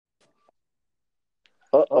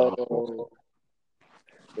Uh-oh.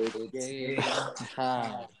 It's game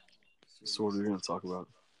time. So what are we going to talk about?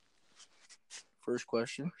 First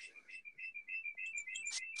question.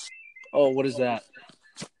 Oh, what is that?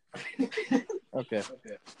 Okay.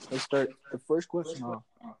 Let's start the first question off.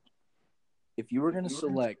 If you were going to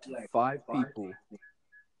select 5 people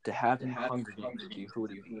to have in Hunger Games with you, who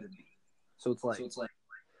would it be? So it's like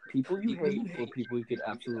people you hate or people you could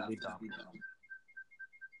absolutely dominate.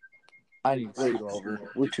 I need to scoot over.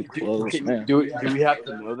 We're too close, man. Do we have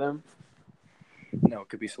to know them? No, it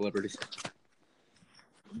could be celebrities.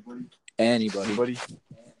 Anybody.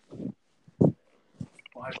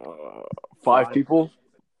 5 people?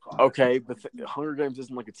 Okay, but Hunger Games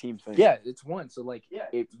isn't like a team thing. Yeah, it's one. So like,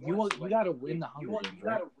 if you got to win the Hunger Games,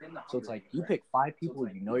 right? So it's like you pick 5 people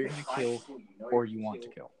you know you're gonna kill, or you want to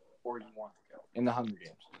kill, in the Hunger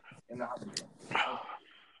Games.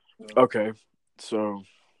 Okay, so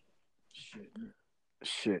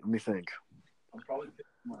shit. Let me think.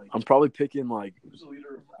 I'm probably picking like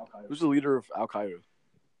who's the leader of Al Qaeda?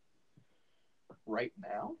 Right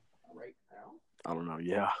now. I don't know.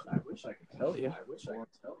 Yeah. I wish I could tell you.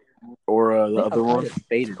 Or the other one.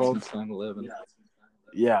 Faded since 9/11.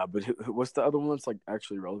 Yeah, but what's the other one that's like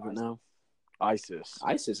actually relevant now? ISIS.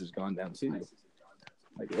 ISIS has gone down too.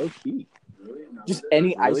 Like low key. Just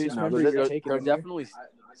any Really? ISIS No, member they're you're taking. They're definitely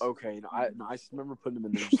okay. No, I remember putting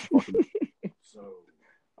them in there just to fucking.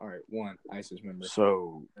 All right, 1 ISIS member.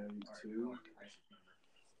 So.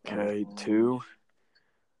 Okay, 2.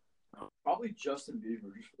 Probably Justin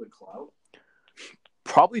Bieber just for the clout.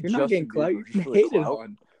 Probably You're Justin not getting clout. Bieber You're just getting for the hated clout.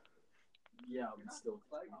 on. Yeah, but still.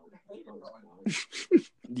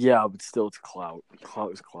 Yeah, but still, it's clout.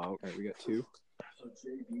 Clout is clout. All right, we got 2. So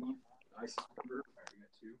JB, ISIS member.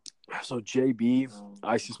 So JB,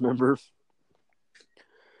 ISIS member.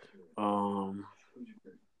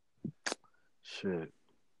 Shit.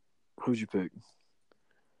 Who'd you pick?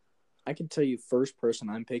 I can tell you, first person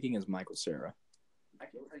I'm picking is Michael Cera.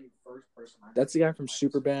 That's the guy from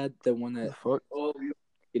Superbad, the one that. Fuck.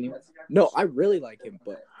 No, I really like him,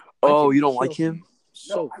 but. Oh, you don't like him?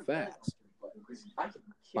 So fast.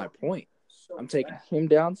 My point. I'm taking him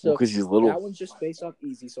down, so because he's little. that one's just face off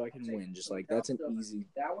easy, so I can win. Just like that's an easy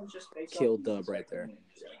kill dub right there.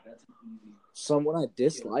 Someone I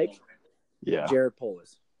dislike, Yeah. Jared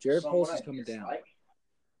Polis. Jared Polis is coming down. I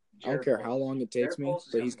don't care how long it takes me,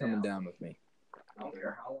 but he's coming down with me.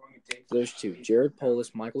 There's 2. Jared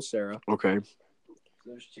Polis, Michael Cera. Okay.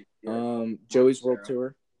 Joey's World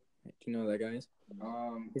Tour. Do you know who that guy is?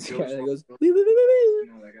 He's the guy that goes, wee, wee, wee, wee, wee.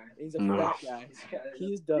 He's a fat guy.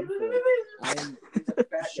 He's done for. I'm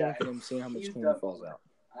shanking him, seeing how much clean falls out.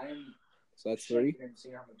 So that's 3.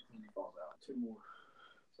 2 more.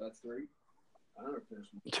 So that's 3. I never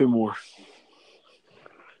finished. 2 more.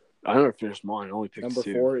 I never finished mine. I only picked Number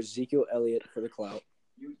 2. 4, Ezekiel Elliott for the clout.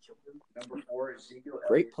 Number 4, Ezekiel.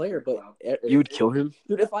 Great player, but You would kill him?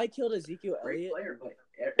 dude, if I killed Ezekiel Elliott,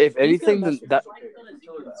 If anything, then that.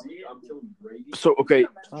 I'm killing Brady. So okay.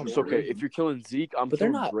 Tom So okay. Brady. If you're killing Zeke, I'm But they're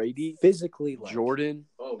killing not Brady, physically like Jordan.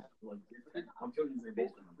 Oh, like I'm killing Usain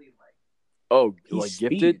Bolt. Oh, He's like speed.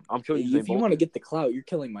 gifted. I'm killing Usain If you Bolt. want to get the clout, you're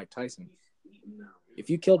killing Mike Tyson. No.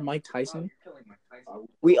 If you killed Mike Tyson,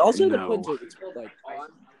 we also have to No. put into like.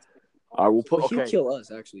 I will put. Well, he'll Okay. kill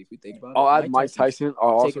us actually if we think about it. I'll add Mike Tyson. I'll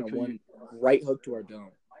also taking kill one you. right hook to our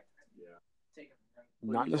dome.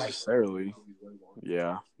 Not necessarily.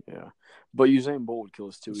 Yeah. But Usain Bolt would kill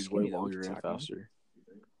us too. He's way Skinny, though, longer and tackle him. faster.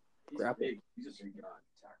 Grapple. He's a big guy.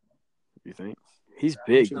 You think? He's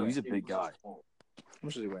big. Dude. He's a big guy. How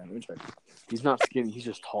much is he weighing? Let me check. He's not skinny. He's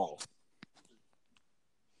just tall.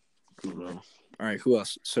 All right, who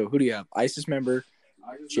else? So who do you have? ISIS member,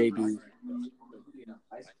 JB.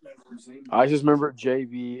 I just remember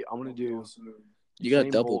JB. I'm gonna do. You got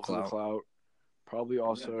Usain double Bolt for the clout. Probably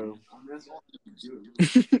also.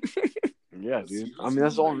 Yeah, dude. I mean,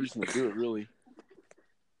 that's the only reason to do it, really.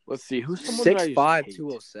 Let's see. Who's someone that I just 6'5", hate?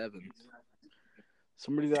 207.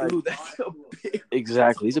 Somebody that Dude, that's so big.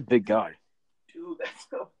 Exactly. He's a big guy. Dude, that's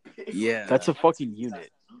so big. Yeah. That's a fucking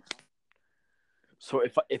unit. So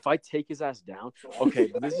if I take his ass down, okay,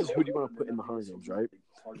 but this is who do you want to put in the Hunger Games, right?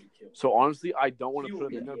 So honestly, I don't want to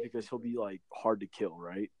put him in there because he'll be like hard to kill,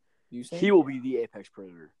 right? You saying? He will be the apex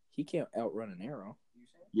predator. He can't outrun an arrow.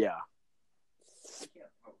 Yeah.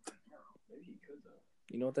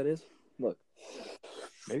 You know what that is? Look.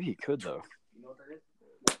 Maybe he could though.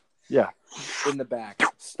 Yeah. In the back.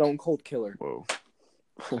 Stone Cold Killer. Whoa.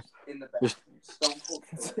 In the back. Stone Cold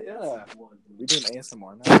Killer. Yeah. We're doing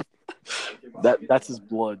ASMR now. That's his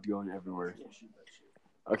blood going everywhere.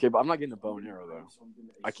 Okay, but I'm not getting a bow and arrow though.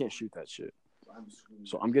 I can't shoot that shit.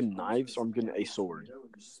 So I'm getting knives or I'm getting a sword.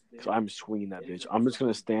 So I'm swinging that bitch. I'm just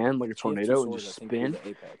going to stand like a tornado and just spin.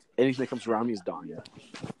 Anything that comes around me is dying.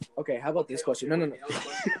 Okay, how about this question? No.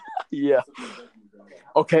 Yeah.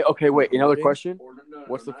 Okay, wait. Another question?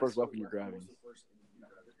 What's the first weapon you're grabbing?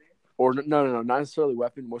 Or no, not necessarily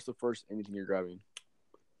weapon. What's the first anything you're grabbing?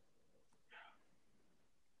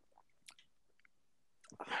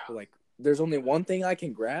 Like, there's only one thing I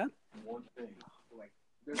can grab?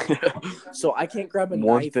 So I can't grab a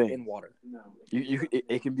knife in water.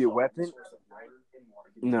 It can be a weapon.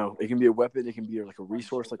 No, it can be a weapon. It can be like a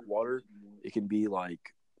resource like water. It can be like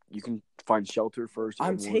you can find shelter first.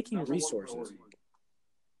 I'm taking resources.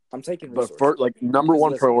 But first, like number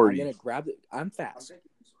one priority. I'm gonna grab it. I'm fast.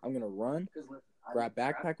 I'm gonna run, grab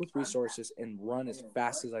backpack with resources, and run as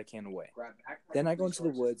fast as I can away. Then I go into the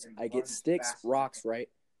woods. I get sticks, rocks, right?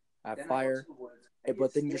 I have fire.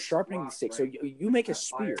 But then you're sharpening the stick, so you make a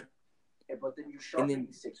spear. And then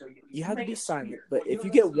you have to be silent. But if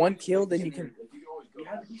you get one kill, then you can.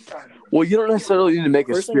 Well, you don't necessarily need to make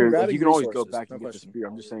a First thing spear. you're grabbing You can always go resources, back no and get the question. spear.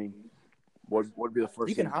 I'm just saying, what would be the first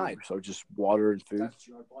You thing can to do? hide. So just water and food.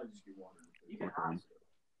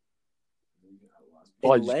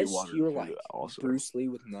 Probably just get Unless water you're and food like also. Bruce Lee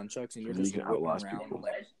with nunchucks and you're You just can whipping outlast around people. and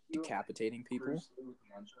like decapitating people.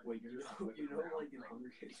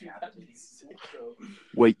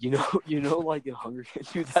 Wait, you know, like in Hunger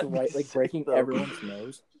Games, dude, So, that'd be right, like sick, breaking though. everyone's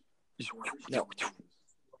nose. Just-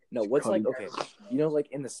 No, what's like cutting. okay? You know,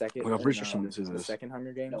 like in the second, Wait, I'm pretty sure someone the says this. second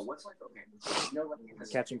Hunger Games,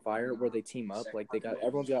 Catching Fire, where they team up. Like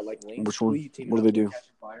everyone's got like links. Which Who one? you teaming What do they up do?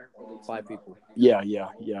 with? 5 people. Yeah.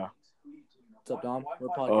 What's up, Dom? We're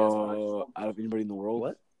podcasting. Out of anybody in the world?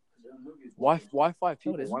 What? Why 5 No,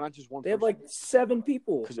 people? it isn't. Why not just one? They have like 7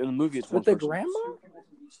 people. Because in the movie it's one With the person.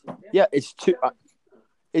 grandma? Yeah, it's two.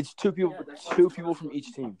 It's 2 people. 2 people from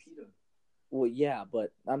each team. Well, yeah,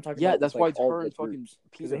 but I'm talking Yeah, about that's with, why like, it's all her the and fucking groups.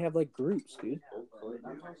 Because Peanut. they have like groups, dude.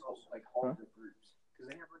 Huh?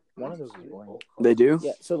 One of those is boring. They do.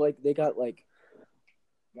 Yeah, so like they got like.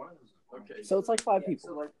 Okay. So it's like 5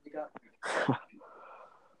 people.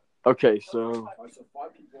 Okay, so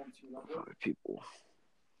 5 people.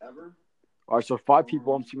 Ever? All right, so 5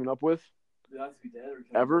 people I'm teaming up with. Do they have to be dead or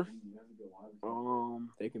can Ever? they have to be alive?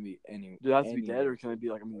 They can be any. Do they have to be any- dead or can they be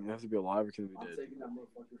like? I mean, they have to be alive or can they I'm be dead? taking that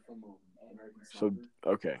motherfucker from American So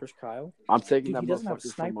Sniper. okay, Chris Kyle? I'm taking Dude, that he doesn't have a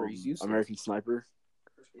motherfucker sniper, from he's useless. American Sniper.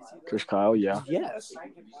 Is he though? Chris Kyle, yeah. Yes.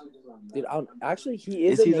 Dude, actually, he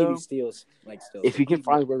is Is a he, Navy though? SEAL. Like still. If he can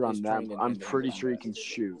find his way He's around that, trained in I'm hand-to-hand pretty sure he combat. can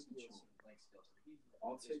shoot.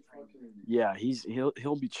 I'll take fucking. Yeah,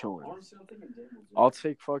 he'll be chilling. Honestly, I'm thinking Dan Bilzerian. I'll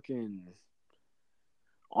take fucking.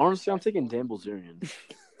 Honestly, I'm taking Dan Bilzerian.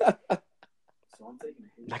 So I'm taking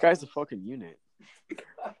his. That guy's a fucking unit.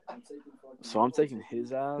 I'm taking fucking. So I'm taking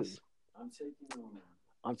his ass. I'm taking.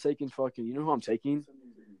 I'm taking fucking. You know who I'm taking?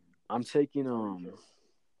 I'm taking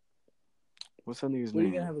What's that nigga's What are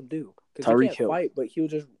you name? gonna have him do? Because Tyreek he can't Hill. fight, but he'll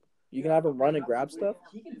just. You can have him run and grab stuff.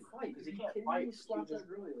 He can fight. Is he kidding me? He slapped that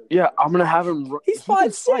girl the other day. Yeah, I'm gonna have him. He's he can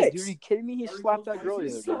 5'6". fight, dude. Are you kidding me? He slapped that girl the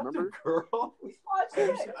other day. Remember? Girl.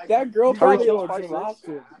 That girl Tyreek probably Hill's will 5'6". drop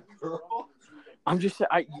him. I'm just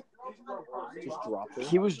saying. Just drop her.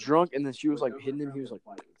 He was drunk, and then she was like hitting him. He was like,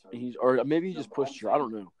 or maybe he just pushed her. I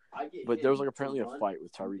don't know. But there was like apparently a fight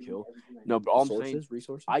with Tyreek Hill. No, but all I'm saying,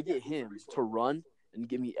 Resources. I get him to run and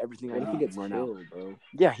give me everything What if I he need gets to run out. killed, bro?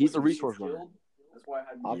 Yeah, he's a resource runner. That's why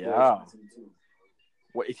I had Yeah.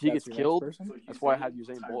 What if he That's gets your next killed? person? That's why I had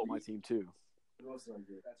Usain Bolt on my team too. Who else did I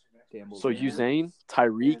get? Damn, So Bilzerian. Usain,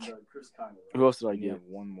 Tyreek. And, Chris Kyle. Who else did I You get? have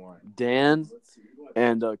one more. Dan Let's see. Who do I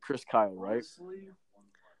and Chris Kyle, right? Honestly,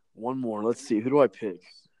 One more. Let's see. Who do I pick?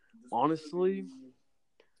 Honestly,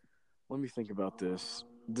 let me think about this.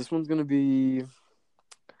 This one's gonna be.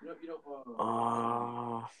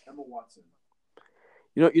 Emma Watson.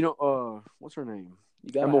 What's her name?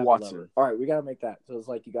 You gotta Emma have Watson. A lover. All right, we gotta make that. So it's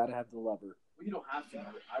like you gotta have the lover. Well, you don't have to.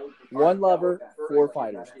 I would prefer One lover, 4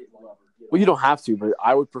 fighters. Well, you don't have to, but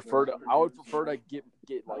I would prefer to. I would prefer to get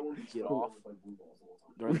off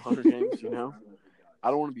during the Hunger Games. You know, I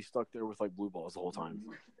don't want to be stuck there with like blue balls the whole time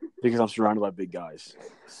because I'm surrounded by big guys.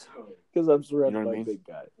 Because I'm surrounded You know what by I mean? big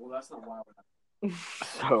guy. Well, that's not why I would have.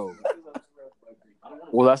 So,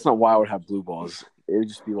 well, that's not why I would have blue balls. It would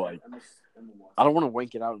just be like I don't want to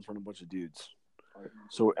wank it out in front of a bunch of dudes.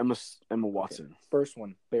 So Emma Watson. First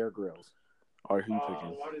one, Bear Grylls. All right, who you picking?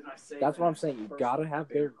 Why didn't I say That's that? what I'm saying. You gotta have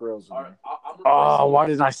Bear Grylls in All there. right, Oh, why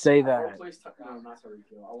didn't I say I'll that? replace no, not Tyreek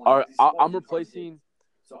Hill. All right, I'm replacing.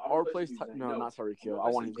 I'll replace not Tyreek Hill. I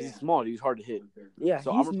want him because he's small. He's hard to hit. Yeah,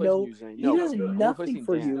 So he's I'm replacing you, Zane. he No, does I'm nothing replacing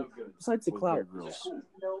for Dan you besides the with Bear clout. Grylls.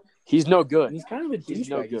 He's no good. And he's kind of a He's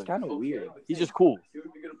no douchebag. He's good. kind of weird. He's just cool. He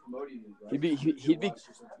would be good at promoting you, right? He'd be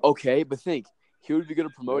okay, but think he would be good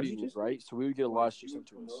at promoting you, right? So we would get a lot of shit sent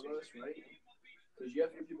to us. Because you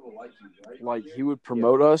have to get people to like you, right? Like he would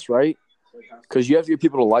promote us, right? Because you have to get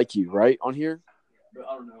people to like you, right? On here, But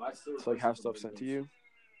I don't know. I still it's like have stuff sent to you.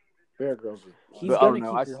 Bear Grylls. He's But I gonna don't know.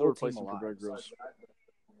 keep I your still whole replace team him for alive. Bear Grylls.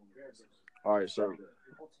 All right, so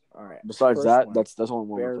All right. besides First that, one, that's only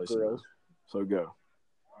one Bear replacement. Grylls. So go.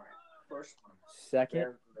 First one.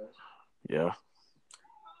 Second, Yeah.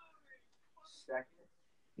 Second.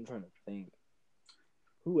 I'm trying to think.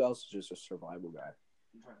 Who else is just a survival guy?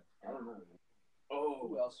 I don't know. Oh.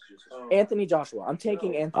 Who else is just Anthony Joshua. I'm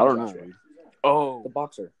taking Anthony I don't know, Joshua. dude. Oh. The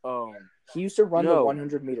boxer. He used to run No. the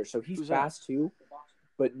 100 meters, so he's Who's that? fast too.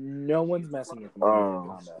 But no one's messing with him in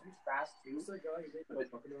combat.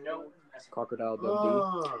 Crocodile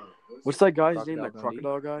Dundee. What's that guy's name? That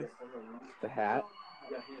Crocodile crocodile guy? The hat.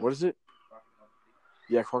 What is it?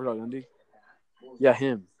 Yeah, Crocodile Dundee. Yeah,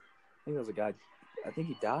 him. I think that was a guy. I think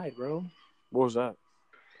he died, bro. What was that?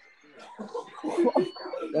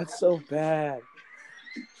 That's so bad.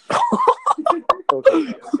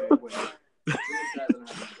 Okay.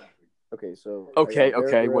 Okay, so Okay, I got Bear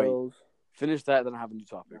okay, wait. Grylls, Finish that, then I have a new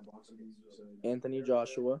topic. Anthony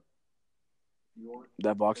Joshua.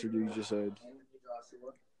 That boxer dude you just said.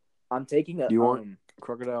 I'm taking a. Do you want-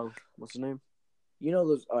 Crocodile. What's his name? You know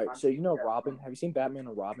those. All right, so you know Robin. Have you seen Batman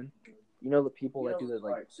and Robin? You know the people that do the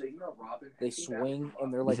like. They swing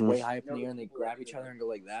and they're like Mhm. way high up in the air and they grab each other and go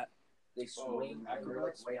like that. They swing.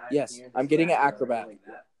 Yes, I'm getting an acrobat.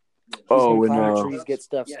 Oh, He's and gonna climb trees, get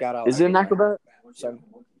stuff, scout out. is it an acrobat? So,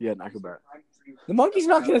 Yeah, an acrobat. the monkey's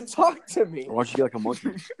not gonna talk to me. Why don't you get like a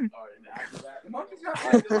monkey? The monkey's not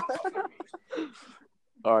gonna talk to me.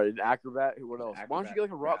 All right, an acrobat. What else? Why don't you get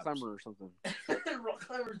like a rock climber or something? Rock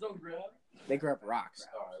climbers don't grab. They grab rocks.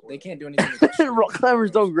 They can't do anything. With that. Rock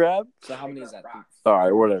climbers don't grab. So how many is that? All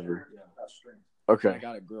right, whatever. I Okay.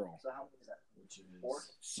 got a girl.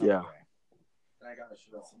 Yeah. I got a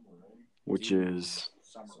show. Which is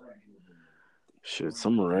shit.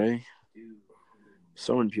 Samurai.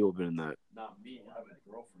 So many people have been in that. Not me. I have a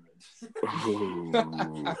girlfriend. Ooh.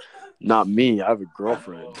 Not me. I have a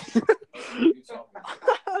girlfriend.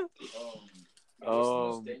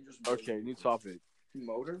 Okay, new topic.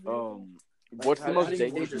 Motor. What's the most How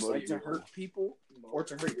dangerous like to motor? hurt people or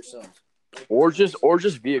to hurt yourself? Or just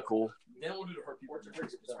vehicle Then we'll do to hurt people. To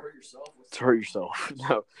hurt yourself. to hurt yourself.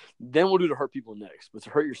 No. Then we'll do to hurt people next. But to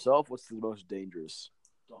hurt yourself, what's the most dangerous?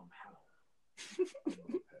 Dumb how?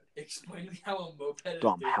 Explain to me how a moped is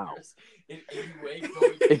Dumb how? dangerous in any way.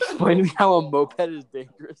 Explain to me how a moped is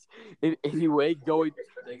dangerous in any way going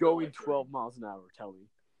 12 miles an hour. Tell me.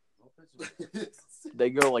 They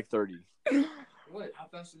go like 30. What? How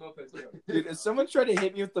fast do mopeds go? Dude, if someone tried to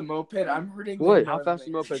hit me with the moped, I'm hurting. What? How fast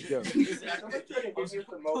do mopeds go?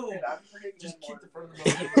 Just kick the front of the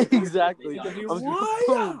moped. Exactly. They die.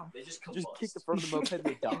 What? They just Just combust. kick the front of the moped and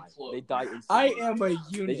they die. They die instantly. I am a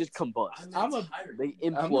unit. They just combust. They I'm a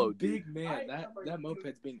implode. big man. That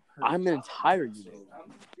moped's being hurt. I'm an entire unit.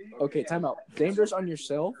 Okay, time out. Dangerous on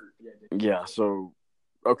yourself? Yeah, so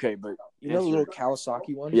okay, but You know the little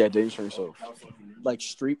Kawasaki ones? yeah, dangerous on yourself. Like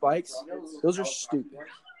street bikes? Those are stupid.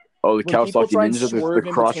 Oh, the When people Kawasaki try and Ninja, swerve the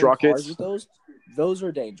in cross between cars rockets. with those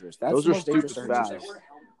are dangerous. That's Those the are most dangerous stupid to hurt fast. yourself.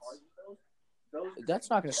 That's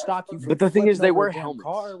not going to stop you from But the thing is, flipping they over wear a damn helmets.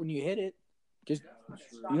 car when you hit it because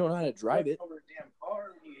you don't know how to drive it.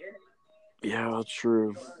 Yeah, that's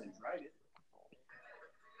true.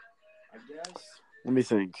 Let me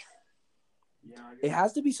think. It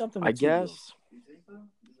has to be something with I two wheels. guess.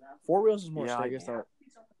 4 wheels is more Yeah, stable. I guess that.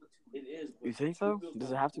 It is. You think so?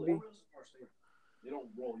 Does it have to be? They don't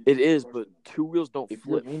roll. It is, but 2 wheels don't If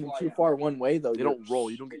you're flip. leaning too far one way, though, They don't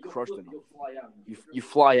roll. You don't get crushed in them. You'll fly out. You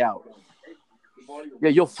fly out. Yeah,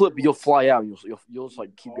 you'll flip, but you'll fly out. And you'll just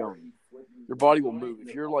like keep going. Your body will move.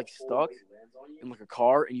 If you're like stuck in like a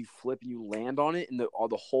car and you flip and you land on it and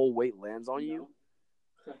the whole weight lands on you,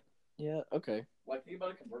 Yeah, okay. Like think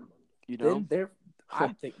about a convertible. you know. Then they're. I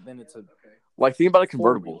think then it's a Like think about a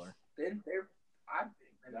convertible. four-wheeler. Then I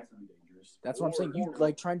think that could be dangerous. That's what I'm saying. You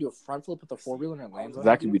like trying to do a front flip with a 4-wheeler and it lands on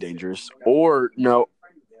That you? could be dangerous. Or no.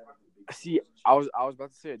 See, I was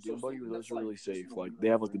about to say a dune buggy, but those are really safe. Like they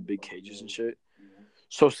have like the big cages and shit.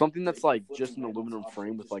 So something that's like just an aluminum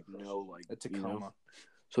frame with like no like A you know, Tacoma.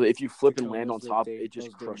 so that if you flip and Tacoma, land on those top, big- it just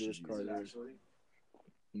those crushes dangerous you. cars.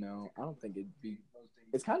 No, I don't think it'd be.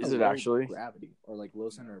 It's kind of Is it low actually? gravity or like low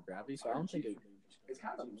center of gravity, so I don't think it. It's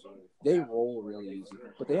kind of They roll really easy,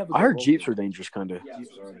 but they have. A I good heard roll Jeeps rate. are dangerous, kind of.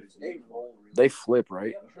 they roll. They flip,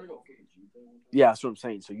 right? Yeah, that's what I'm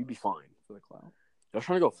saying. So you'd be fine. For the clout. I was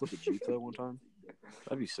trying to go flip a Jeep though one time.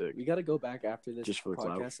 That'd be sick. We got to go back after this Just for the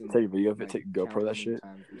clout. podcast and Take a video of it. like, Take a count GoPro how that many shit.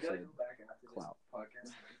 times we said clout.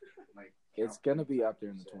 It's gonna be up there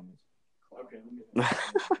in the 20s. Okay.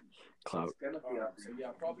 Clout. So yeah,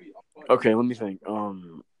 probably. Okay, let me think.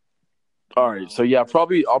 All right. So yeah, I'll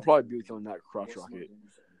probably be with you on that crotch rocket.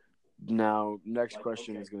 Now, next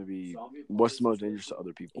question is going to be, what's the most dangerous to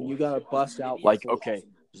other people? And you gotta bust out Like, before- okay,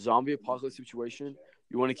 zombie apocalypse situation.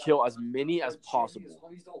 You want to kill as many as possible.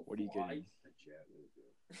 What are you getting?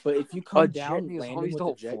 But if you come A down jet, landing zombies with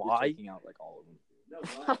don't the jet, fly. you're taking out like all of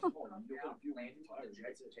them.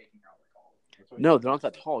 No, they're not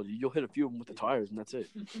that tall. You'll hit a few of them with the tires, and that's it.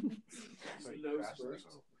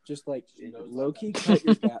 Just like low key cut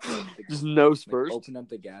your gas. Just nose Like, first. open up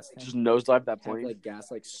the gas tank. Just nosedive that have plane. like gas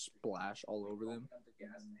like splash all over them.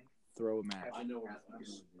 Throw a match.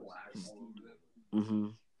 Mm-hmm.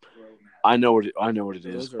 I know what it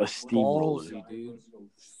is. Those are A steamroller. ballsy, dude.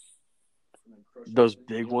 Those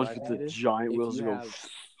big ones What with I the did, giant if wheels you that go have-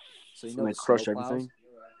 So you and know they the crush snow plows? everything.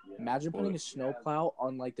 Imagine putting a snowplow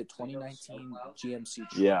on like the 2019 GMC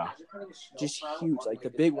truck. Yeah. Just huge, like the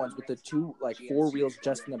big ones with the two, like 4 wheels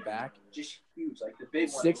just in the back.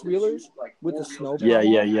 6 wheelers with the snowplow. Yeah, on.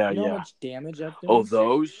 yeah, You know yeah. how much damage I've done? Oh,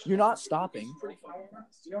 those. You're not stopping.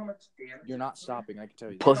 You're not stopping. I can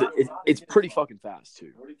tell you. Plus, it's pretty fucking fast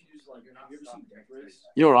too.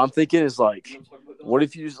 You know what I'm thinking is like, what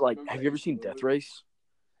if you just like, have you ever seen Death Race?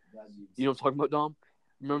 You know what I'm talking about, Dom?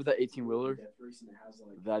 Remember that 18-wheeler?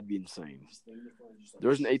 That'd be insane.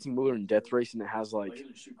 There's an 18-wheeler in Death Race, and it has like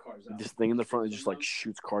this thing in the front that just like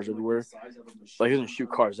shoots cars everywhere. Like it doesn't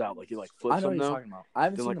shoot cars out, like it like I flips know them what you're though. talking about. I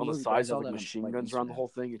haven't Then seen like the on the movie, but I sides saw have like that on, machine like, guns around the Instagram. whole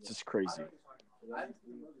thing. It's just crazy.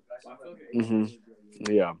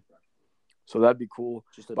 Yeah. So that'd be cool.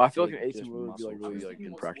 Just a But I feel like big, an just 18-wheeler would be like muscle. really like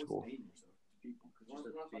impractical.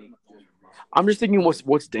 I'm just thinking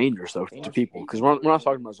what's dangerous though to people, because we're not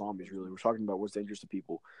talking about zombies really. We're talking about what's dangerous to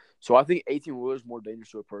people. So I think 18-wheeler is more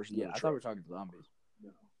dangerous to a person. Yeah, than a I thought truck. we were talking zombies.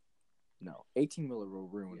 No, 18-wheeler will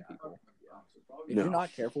ruin people. If No. you're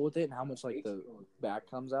not careful with it and how much like the back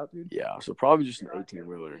comes out, dude. Yeah, so probably just an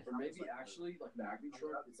 18-wheeler. Or maybe actually like a moving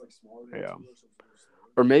truck, it's like smaller than Yeah. 18-wheeler, so it's a little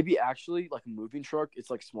slower. Or maybe actually like a moving truck, it's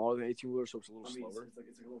like smaller than 18-wheeler, so it's a little I mean, slower.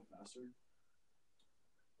 it's like a little faster.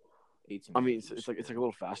 18. I mean, it's like a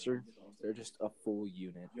little faster. They're just a full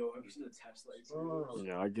unit. Yo, have you seen the Tesla 18-wheelers?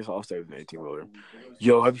 Yeah, I guess I'll stay with an 18-wheeler.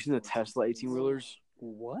 Yo, have you seen the Tesla 18-wheelers?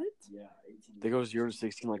 What? Yeah, They go 0 to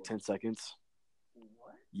 60 in like 10 seconds.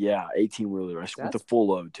 What? Yeah, 18-wheeler. With That's a full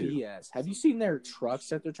load too. BS. Have you seen their trucks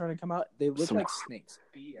that they're trying to come out? They look Some like cr- snakes.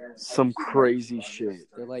 Some crazy shit.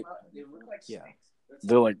 They're like, yeah.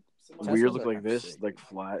 They're like Teslas weird, look are like kinda this, sick. like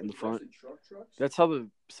flat in the front. Trucks? That's how the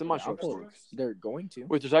semi I'll trucks pull- look. They're going to.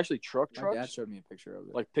 Wait, there's actually truck My dad trucks? showed me a picture of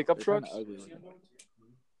it. Like pickup They're kinda trucks? ugly looking.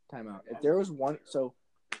 Time out. If there was one, so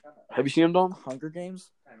Have you seen them, Dom? Hunger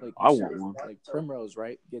Games, like I want one. like Primrose,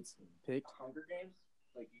 right? Gets picked. Hunger Games?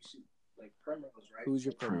 Like you see, like Primrose, right? Who's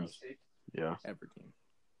your Primrose? Yeah. Every team.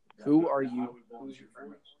 Who are you? Who's your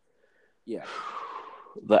Primrose? Yeah,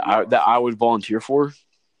 That I would volunteer for?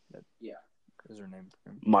 is her name?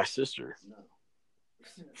 My sister.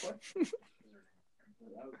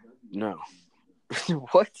 No.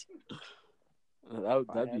 What?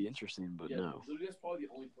 That'd be interesting, but no. Literally, that's probably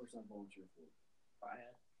the only person I volunteer for.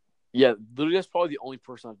 Yeah, literally that's probably the only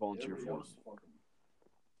person I'd volunteer Everybody for. else, fuck 'em.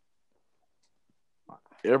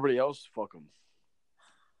 Everybody else, fuck them.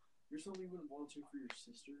 You're somebody who wouldn't volunteer for your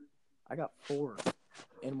sister? I got 4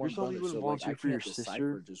 and one You're somebody brother, who so would like, volunteer I for your can't decipher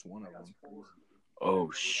sister? just one of them.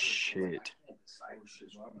 Oh shit,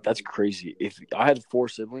 that's crazy. If I had 4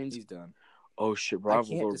 siblings, He's done. oh shit, bro, I I have a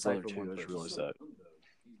can't little decipher brother too. one I just person. realized that.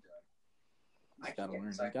 He's gotta learn.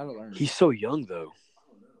 He's gotta learn. He's so young though.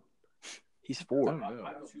 He's I 4. don't know. I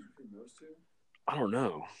have to choose between those two. I don't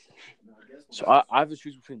know. No, I guess So I have to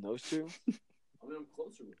choose between those two. I mean, I'm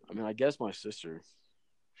closer with I mean, I guess my sister.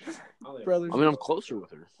 Brothers. I mean, I'm closer with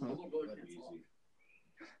her. my little brother can't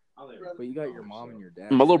talk. But you got your mom and your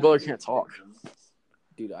dad. My little brother can't talk.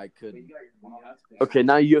 Dude, I couldn't. Okay,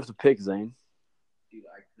 now you have to pick, Zane.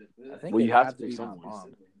 I think Well, it you have had to to pick be my someone.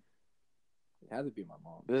 mom. It had to be my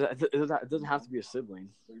mom. It doesn't have to be a sibling.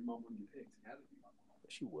 So your mom wouldn't get picked. It had to be my mom.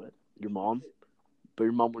 She would. Your mom, but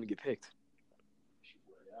your mom wouldn't get picked. She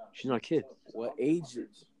would, yeah. She's not a kid. What age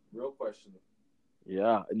is? Real question.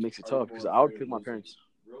 Yeah, it makes it tough because I would pick my parents.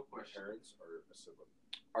 Real question. Parents or a sibling?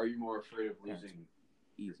 Are you more afraid of losing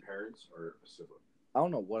your Easy. parents or a sibling? I don't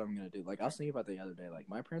know what I'm gonna do. Like I was thinking about the other day. Like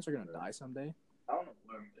my parents are gonna die someday.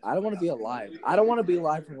 I don't want to be alive. I don't want to be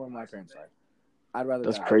alive from when my parents died. I'd rather.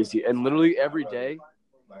 That's die. crazy. And literally every day.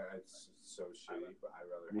 Like, it's so shitty, but I'd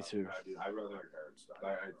rather. Me too. I'd rather my parents die.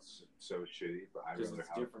 Like, it's so shitty, but I'd rather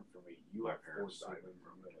have different for me. You have parents die.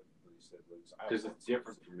 Because it's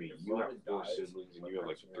different for me. You have 4 siblings and you have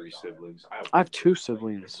like 3 siblings. I have 2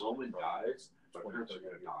 siblings. Roman dies, my parents are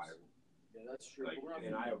gonna die. Yeah, that's true. Like,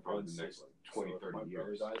 and I have probably the next 20, 30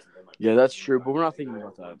 years. Yeah, that's true, but we're not thinking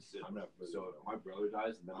about that. I'm not. So if my brother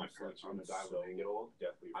dies, and then my parents are gonna die when they get old.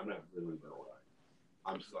 I'm not really gonna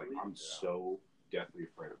die. I'm so deathly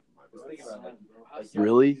afraid of my brother.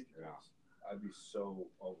 Really? Yeah. I'd be so.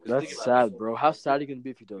 That's sad, bro. How sad are you gonna be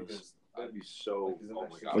if he does? Because I'd be so. Oh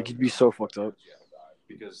my god. Like you'd be so fucked up.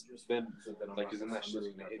 Because then, like, isn't that shit's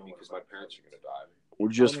gonna hit me because my parents are gonna die. Or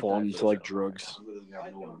just fall into like drugs. I literally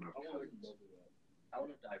have no one enough cousins. I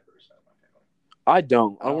want to die for a side of my family. I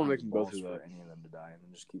don't. I don't want to have make them go balls through for that. any of them to die, and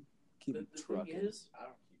then just keep The thing trucking. is, I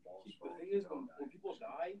don't keep balls. The thing is, when people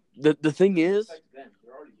die, The thing is, it's like them.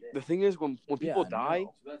 They're already dead. the thing is when people Yeah, I die,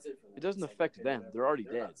 So that's it for them. it doesn't It's like, affect okay, them. whatever. They're already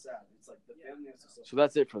They're dead. not sad. It's like the family has to suffer. So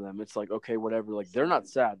that's it for them. It's like, okay, whatever. Like they're not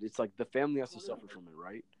sad. It's like the family has to suffer from it,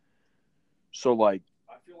 right? So like,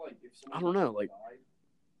 I feel like if someone I don't know, like- died,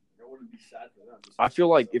 I wouldn't be sad for them. I feel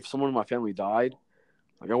like if someone in my family died,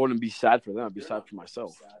 like I wouldn't be sad for them. I'd be sad for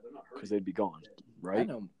myself because they'd be gone, I right?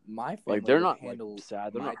 know my family Like they're would not handle like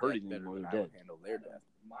sad. They're my not hurting death better anymore. than They're I would dead. handle their death.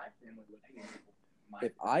 My family would handle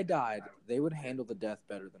If I died, they would handle the death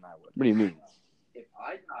better than I would. What do you mean? If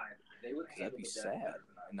I died, they would. Because that'd be sad,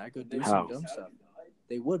 and I could do How? some dumb stuff.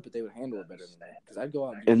 They would, but they would handle it better than me. Because I'd go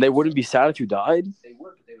out And they wouldn't be sad if you died. They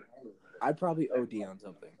would, but they would handle it better. I'd probably OD on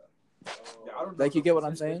something. Yeah, I don't Like, you get what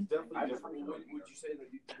I'm saying? Would you say that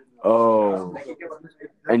you? Oh,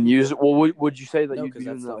 and use well. Would you say that No, you'd be because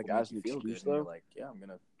doing that's that like as an excuse You're though, like, yeah, I'm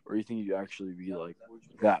gonna. or you think you'd actually be like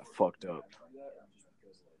that fucked up?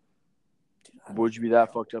 Dude, I don't Would you be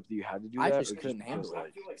that fucked up that you had to do I that? just or couldn't because, handle it.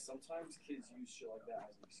 I feel like sometimes kids use shit like that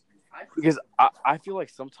as an excuse. Because I feel like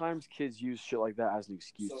sometimes kids use shit like that as an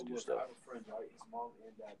excuse So to do look, I stuff. have a friend, right? His mom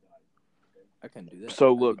and dad died. I couldn't do that.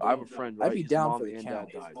 So I'd be look, I have a down. friend. I'd Right? be His down mom for the and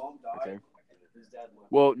count. dad died. His mom died. Okay. His dad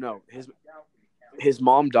left. Well, no, his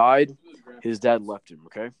mom died. His dad left him.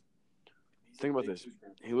 Okay. Think about this.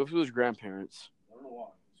 He lived with his grandparents. I don't know why.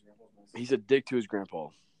 He's a dick to his grandpa.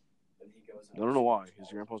 And he goes I don't know why. His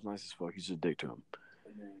grandpa's nice as fuck. He's just a dick to him.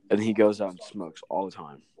 And then he goes out and smokes all the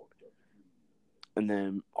time. And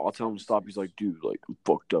then I'll tell him to stop. He's like, dude, like, I'm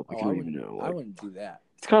fucked up. Like, you don't even know. I Like, wouldn't do that.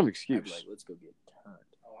 it's kind of an I'd be excuse. like, let's go get turned.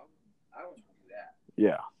 I don't do that.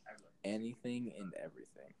 Yeah. Anything and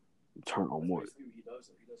everything. Turn on what? He does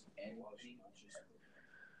anything.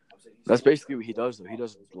 That's basically what he does, though. He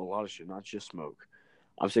does a lot of shit, not just smoke.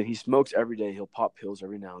 I'm saying he smokes every day. He'll pop pills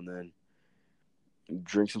every now and then.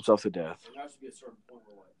 Drinks himself to death. There has to be a certain point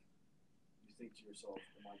where, like, you think to yourself,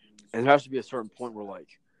 am I doing this? And there has to be a certain point where,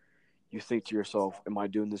 like, you think to yourself, am I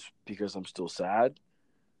doing this because I'm still sad?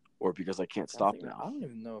 Or because I can't stop I now? don't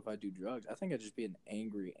even know if I do drugs. I think I'd just be an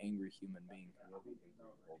angry human being.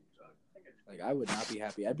 Like, I would not be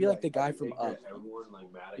happy. I'd be like the guy from Up.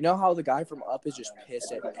 You know how the guy from Up is just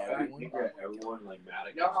pissed at everyone?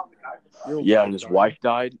 Yeah, and his wife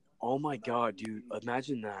died. Oh my god, dude.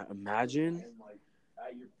 Imagine that. Imagine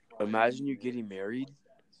you getting married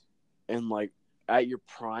and, like, at your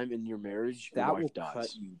prime in your marriage, your That wife will dies.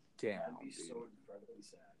 cut you down.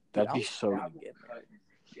 That'd be Dude, so. I'm getting married.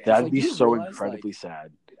 That'd Like, be you so realize, incredibly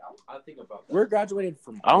sad. I think about that. We're graduated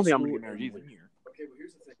from I don't high think I'm school gonna get married in either. 1 year. Okay, well,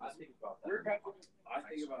 here's the thing. I think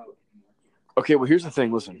about Okay, well, here's the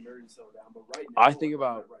thing. Listen, married and settle down, but right I now, think like,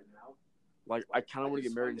 about, right now, like, I kind of want to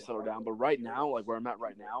get married and settle down, but right now, like, where I'm at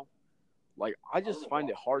right now, like, I just find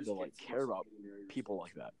it hard to, like, care about people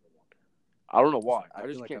like that. I don't know why. I I feel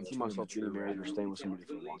just like can't I'm see too myself getting immature married or right now. staying with somebody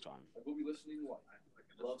for a long time. like, we'll be listening to, like,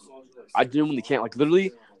 love songs or, like, I genuinely can't. Like,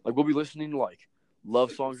 literally, like, we'll be listening to, like,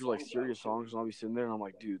 love songs or, like, serious songs, and I'll be sitting there, and I'm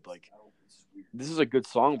like, dude, like, this is a good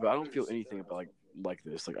song, but I don't feel anything about, like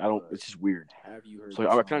this. Like, I don't, it's just weird. Have you heard So,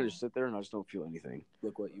 like, the I kind song, of just sit there, and I just don't feel anything.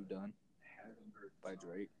 Look What You've Done by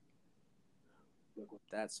Drake?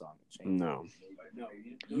 That song changed. No. No,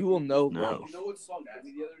 You will know, No. bro. You know what song hit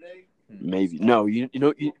me the other day? Maybe. No,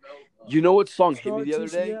 you know what song hit me the other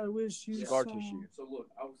day? I wish you Scar saw. Tissue. So look,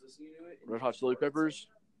 I was listening to it. and Red Hot Chili Peppers?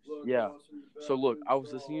 Look, Yeah. lost in the So look, I was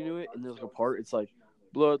bathroom listening to it, and there's like a stall. part, it's like,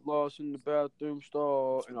 blood lost in the bathroom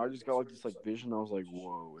stall, and I just got like this like vision. I was like,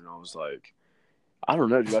 whoa, and I was like, I don't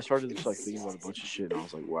know, dude. I started just like thinking about a bunch of shit, and I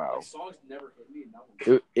was like, wow. Like, songs never hit me, and that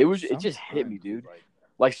one. It just hit me, dude.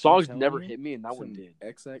 Like songs telling never you, hit me, and that one Some did.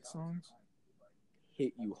 XX songs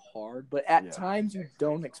hit you hard, but at Yeah. times you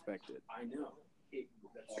don't expect it. I know.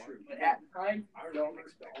 That's true. But at the time, I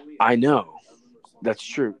I know. That's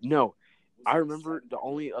true. No, I remember the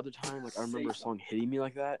only other time I remember a song hitting me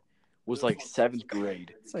like that was 7th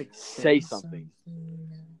grade. It's like Say Something.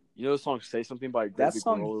 You know the song "Say Something" by Great That Big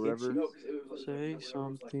song World or hits whatever. you? Say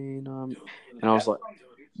something. And I was like,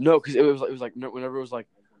 no, because it was whenever it was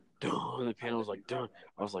dun, the piano was dun.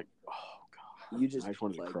 I was like, oh god. You just I just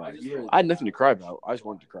wanted to cry. you're- I had nothing to cry about. I just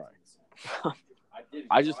wanted to cry.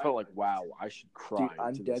 I just felt wow, I should cry. Dude,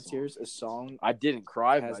 I'm to dead this song. serious. A song I didn't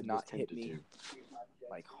cry, but has I just not hit tempted me to.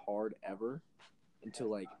 hard ever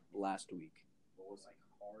until last week.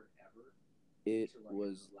 It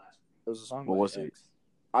was a song. What by was it? X.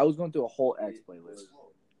 I was going through a whole X playlist.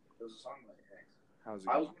 How's it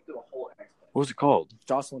going? What was it called?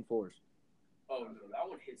 Jocelyn Flores. Oh no, that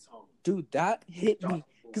one hits home. Dude, that hit me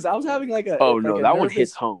because I was having a Oh no, a that one nervous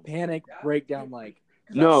hits home. panic breakdown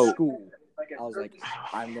No. school. I was like,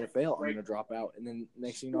 I'm gonna fail. I'm gonna drop out. And then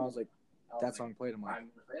next thing you know, I was like, that song played. I'm like,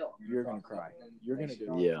 you're gonna cry. You're gonna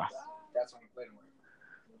do it. Yeah. That song played. I'm like,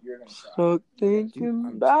 you're gonna cry. So Dude, thinking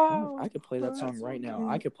I'm about telling you, I could play that song right now.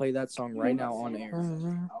 I could play that song right now on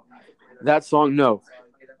air. that song. No,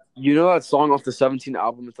 you know that song off the 17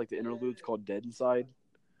 album. It's the interlude. It's called "Dead Inside."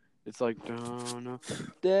 It's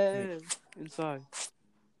dead inside.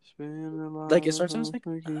 It starts out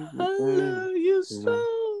like, I love you so.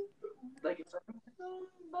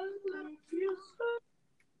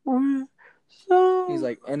 He's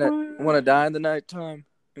like, and I want to die in the nighttime.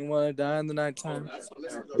 You want to die in the nighttime.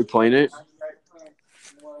 We playing it?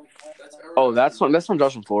 Oh, that song. That's from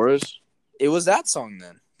Jocelyn Flores. It was that song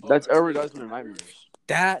then. That's Everybody Dies in Their Nightmares.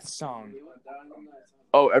 That song.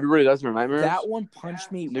 Oh, Everybody Dies in Their Nightmares. That one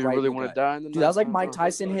punched me They right really in the want to gut. die in the night. Dude, that was like Mike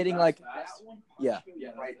Tyson hitting yeah.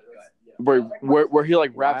 Where he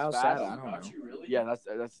raps Wow, fast. sad, I don't know. Yeah,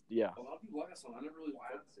 that's yeah.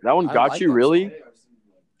 That one I got like you that really. song.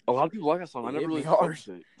 A lot of people like that song. I It never hit really me hard. fucked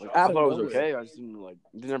with it. I Out thought of it was nowhere. okay. I just didn't it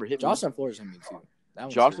never hit me. Jocelyn Flores hit me too. That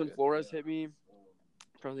one's Jocelyn good. Flores hit me. I'm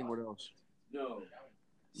trying to think what else. No.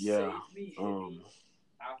 Yeah. Save Me, Hit Me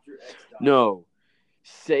after X died. No.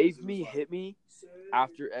 Save Me Hit Me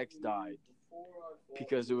after X died.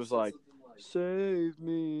 Because it was save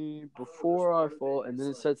me before I fall, and then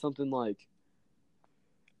it said something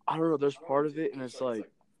I don't know. There's part of it, and it's Oh yeah,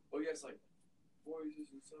 it's voices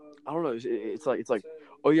inside. I don't know. It's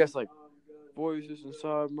oh yeah, it's voices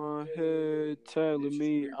inside my head telling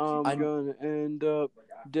me I'm gonna end up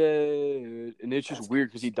dead, and it's just weird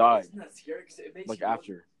because he died. Isn't that scary? 'Cause it makes you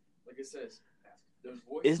After. Like it says, there's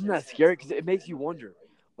voices Isn't in that his head scary? Because telling it makes you him wonder.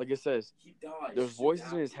 Like it says, he dies there's soon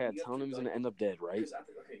voices in his after. head You have telling him to, he's gonna end up dead, right?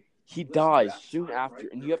 okay, He listen to dies that soon time, after, right?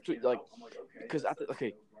 and you have to When it came out, I'm okay, because that's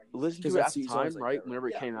okay, the listen Because to it that's- at the he's always time, like right? that, Whenever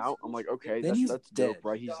it Yeah, came he's out, cool I'm like, shit. okay, Then he's that's dead. dope,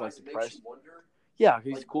 right? He's Dies, it makes depressed. you wonder, Yeah,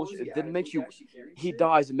 he's cool. what was Shit. he Then it makes was you. actually hearing He shit?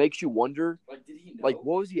 dies. It makes you wonder. Did he know? What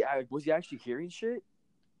was he? Was he actually hearing shit?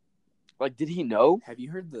 Did he know? Have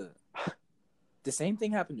you heard the same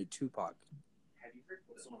thing happened to Tupac? Have you heard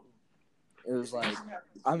what song? It was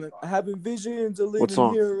I'm having visions of What living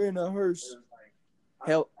song? here in a hearse.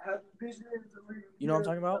 Hell, you know what I'm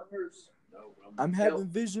talking about? I'm having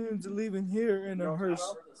visions of living here in a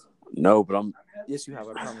hearse. No, but Yes, you have.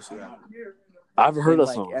 I promise you have. I've heard And,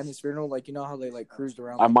 that song. At his funeral, you know how they cruised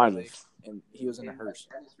around. I might LA, have. and he was in a hearse.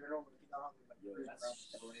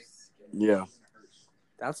 Yeah.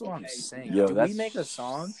 That's what I'm saying. Yo, Do that's we make a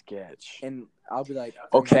song sketch. and I'll be like,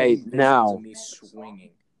 Okay, I'm having visions now- of me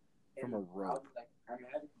swinging from a rope.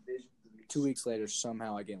 2 weeks later,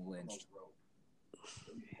 somehow I get lynched.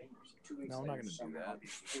 No, I'm not gonna do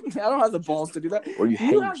that. I don't have the balls to do that. Or you Do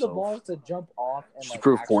hang you have the yourself. balls to jump off and Just to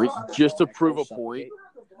prove a actually point. suffocate? Just to prove a point.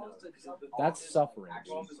 That's suffering.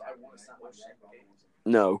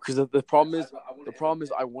 No, because the problem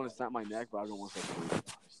is I want to snap my neck, but I don't want to sleep.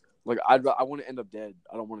 I want to end up dead.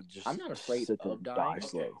 I don't want to just. I'm not afraid sit there of and dying. die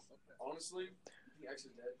slow. Honestly, X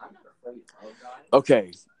is dead. I'm not afraid of dying.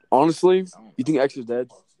 Okay, honestly, you think X is dead?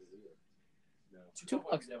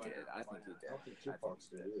 Tupac's dead. I think he's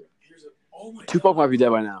dead. Tupac might be dead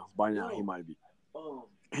by now. By now, he might be. Um,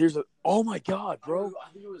 Oh my god, bro.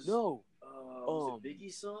 I think it was. No, Was it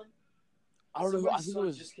Biggie's son? I don't know. I think it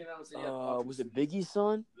was. Just came out and said he had Pac in Was the it studio. Biggie's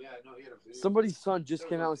son? Yeah, no, he had a video. Somebody's son just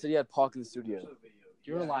came out and said he had Pac in the studio.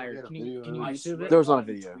 You're a liar. Can you YouTube it? There was not a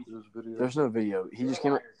video. There's no video. He just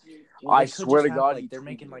came out. Well, I they could swear just to have, God, he they're tweeted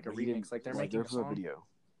making it, a but he didn't- remix. They're making a There's no song. video.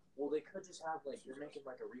 Well, they could just have they're making a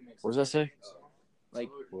remix. What does that say?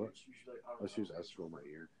 What? Let's use Astro in my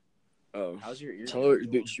ear. Oh. How's your ear? Tell her,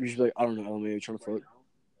 you should be like, I don't know, maybe trying to float.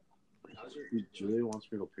 Julia wants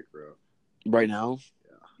me to pick her up. Right now?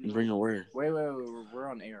 Yeah. And bring her where? Wait. We're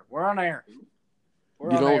on air. We're on air.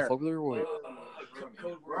 We're You on don't air. fuck with her or what?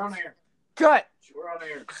 We're on air. Cut. We're on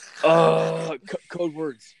air. Code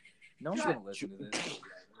words. No one's gonna listen to this.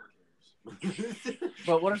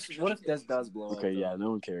 But what if this does blow up? Okay, yeah,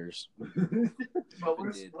 no one cares. But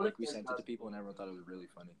what if like we sent it to people and everyone thought it was really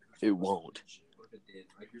funny? It won't. What if it did?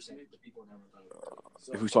 Like you're saying, the people never thought it was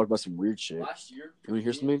funny. If we talk about some weird shit. Last year, You wanna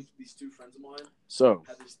hear something? These two friends of mine So,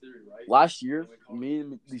 had this theory, right? last year, me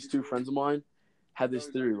and these two friends of mine had this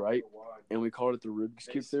theory, right? And we called it the Rubik's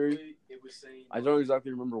Cube theory. Basically, it was saying, I don't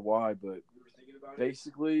exactly remember why, but we were thinking about it.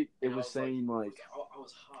 basically it And I was saying like I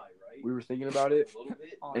was high, right? we were thinking about it, A little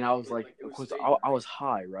bit. and I was like, It was of course, fading, I was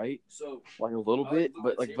high, right? So Like a little I, bit, looked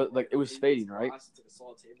but at the like table, it was it's fading, glass, right? it's like a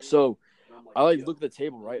solid table. So And I'm I like yo, look at the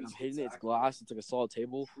table, right? And I'm this hitting it. It's Zach, glass. It's like a solid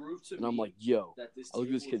table, prove to and I'm me like, yo. that this I look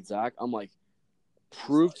at this table kid is Zach. real. I'm like, He's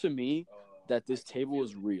prove like, to me that this I can table feel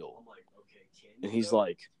is it. real. I'm like, okay, can you And he's though?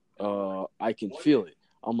 like, And I'm like, I can what feel if? it.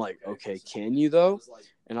 I'm like, okay, so can you I though? was like,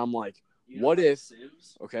 And I'm like, you know what how The if?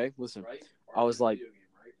 Sims, Okay, listen. right, I are was in a like, video game,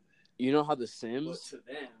 right? you know how The But Sims, to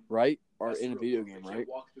them, right, are that's in the a real video world. game, They right? can't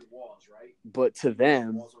walk through walls, right? But to Even though the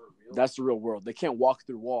them, walls aren't real. that's the real world. They can't walk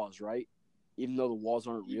through walls, right? Even though the walls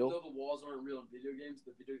aren't Even real. though the walls aren't real in video games,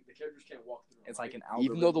 the characters can't walk through them. It's right? like an algorithm.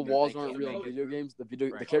 Even though the that walls they aren't can't real in make. video games, the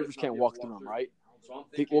Right. characters Not can't be walk able to through them, through. right? So I'm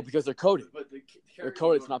thinking, Well, because they're coded. but the They're characters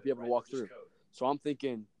coded don't to not be know able to any walk better, through. right? So I'm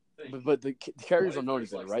thinking, They're just code. but the characters What don't if know any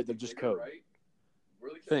there's, better, like, right? They're something just bigger, code. right? We're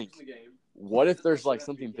the Think. characters in the game. What if It there's doesn't like have to be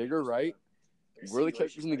something a game, bigger, it's like right? a We're the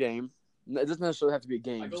characters in the simulation, game. It doesn't necessarily have to be a right?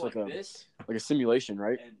 game, I just go like like a this, simulation,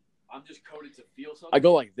 right? and I'm just coded to feel something. I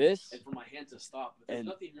go like this, and for my hand to stop. But there's and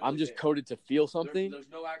nothing really I'm just there. coded to feel something, There's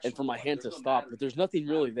no actual, and for my like, hand there's to no stop, matter but there's here. nothing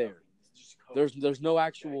really Matter's there. nothing. It's just code. There's no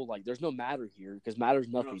actual like there's no matter here because matter's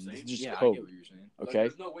You know what I'm nothing. saying? It's just Yeah, I code. get what you're saying. Like, Okay,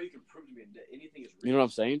 there's no way you can prove to me that anything is real. you know what I'm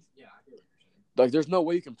saying? Yeah, I get what you're saying. Like there's no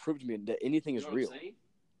way you can prove to me that anything You is know what real. I'm saying?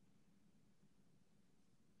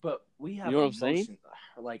 But we have You know what I'm saying? emotions,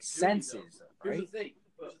 like senses, Here's right? the thing.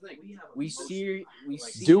 We see,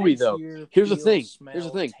 Do we, though? hear, Here's the feel, thing. smell, Here's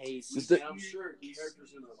the thing. taste. This- And I'm sure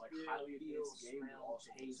characters in a highly advanced game will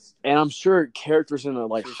also do the same. And I'm sure characters in a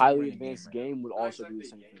Seriously, we're highly in a game advanced right now. game would Not also do the exactly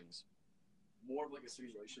same a game. things. More of like a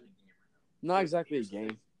simulation. Not exactly a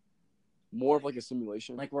game. More of like a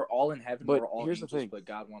simulation. Like we're all in heaven. But we're all here's the angels, thing. but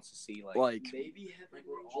God wants to see like Maybe heaven.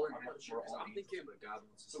 We're all in heaven. I'm thinking,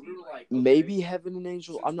 so we were like, maybe okay, heaven and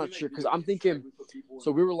angel. since I'm we not make sure because video I'm games, thinking. right, we put people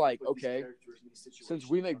So in- we were like, we put these okay, characters in these since situations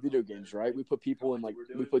we that make don't video know games, better, right? We put people in Kinda like what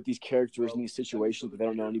we're we doing. put these characters Well, in these that means situations that they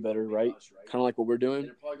don't know any something better, bigger right? made us, right? Kind of like what we're And doing.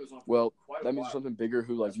 it probably goes on for Well, quite a that means while. something bigger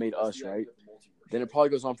who like That's made what- us, that's the right? idea of the multiverse, Then it right? probably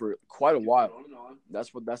goes on for quite a Keeps while. going on and on, That's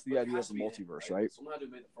the but idea it of has the to be an end, multiverse, right? Someone had to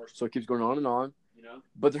have made the first So it one, keeps going on and on, you know?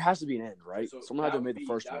 but there has to be an end, right? So Someone had to that have would made the be-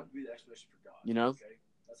 first that one. would be the explanation for God, You know? okay?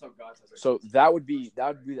 That's how God tells us. So that would be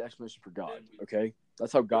the explanation for God. Then we- Okay,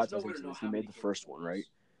 that's how God There's no tells way us to know He how made many the came first before one, right? us.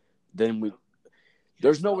 Then we. You know?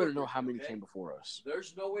 There's Here's no way to another know weird how thing, many okay? came before us.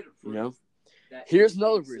 There's no way to prove You know? that Here's anything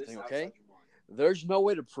another weird exists thing, okay? outside your mind. There's no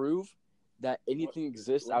way to prove that anything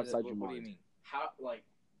exists What is it? outside your What do you mind. mean?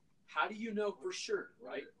 How do you know for sure,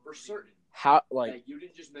 right? For certain. How like that you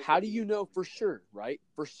didn't just make how up do me you and know Dom? for sure, right?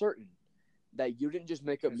 For certain that you didn't just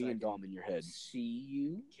make up Because me I and can Dom in your head. See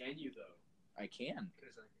you? Can you though? I can.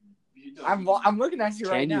 You know, I'm looking at you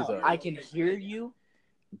Can right you, now. though? I can hear you.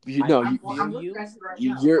 You know, I you, feel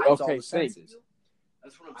you. you're It's all okay. the Think. senses.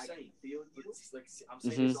 That's what I'm saying. It's like I'm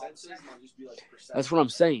saying Mhm. the senses might just be like perception. That's what I'm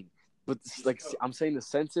saying. But Just like code. I'm saying, the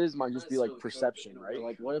senses might just be like Not necessarily perception, code, but right? in a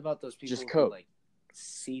Like, what about those people Just who code. like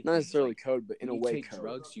see Not things? necessarily Like, code, but in a when you way, take code.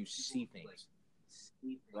 drugs, you see things,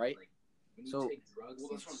 right? So So well,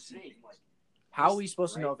 that's what I'm saying. Like, how are we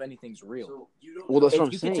supposed to know if anything's real? so you don't Well, that's If what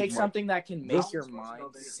I'm you saying. can take Like, something that can make your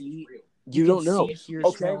mind see, you don't can know. see, hear,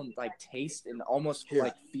 Okay. smell, and, like taste, and almost Here.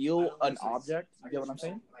 like feel an object. You get what I'm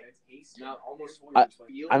saying? now almost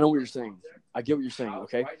I know what you're saying. I get what you're saying.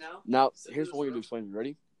 Okay. Right now, Now here's what we're gonna do. Explain. You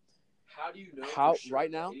ready? how do you know How- for sure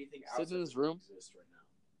right that now, anything sit in outside this this room. exists right now?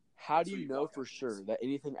 How do Until you you know walk for out sure this. that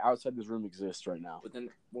anything outside this room exists right now? But then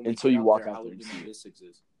when we Until get you out walk there, out how there would and we see know it. this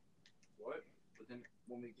exists? What? But then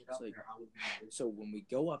when we get out there, how would we know this? So when we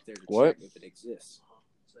go up there to What? check if it exists,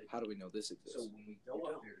 how do we know this exists? So when we go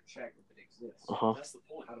up there to check if it exists, Uh-huh. That's the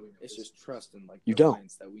point. how do we know? It's just trust in like You the don't.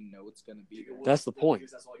 lines that we know it's gonna be. Because- That's the point.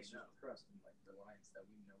 Because that's all you It's know. just trust in like the lines that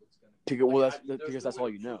we know it's gonna be. Because, well, Like, that's there's because no that's way all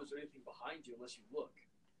to you prove know. There's anything behind you unless you look.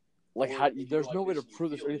 Like, Or how? if you There's go no like way to this and you prove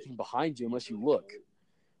there's feel it, anything behind you or unless you feel look. it,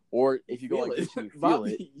 Or if you go Feel like it. this and you feel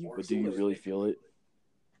Bobby, it, you but do you feel really feel it?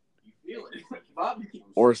 You feel it. Bobby.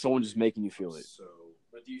 Or is someone just making you feel it?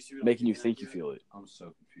 But do you see what I'm Making you getting think at you here? feel it? I'm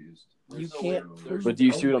so confused. You There's no can't way- prove But do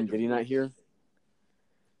you no see what way I'm to getting prove at it. here?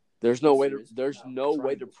 There's no way to. Serious? There's no way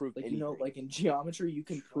to Triangle. prove Like anything. like in geometry, you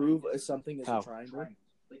can prove something is How? a triangle.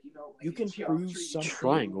 You can prove something.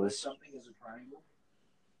 Triangles. Something is a triangle.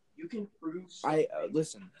 You can prove.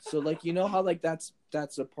 Listen. So like how like that's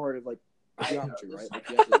a part of like geometry, right? Like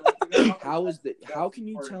you have to, how can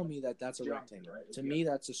you tell me that that's a rectangle? To me,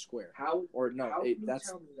 that's a square.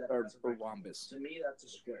 That's a rhombus. To me, that's a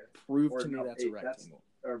square. Prove to me that's a rectangle.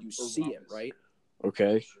 You see it, right?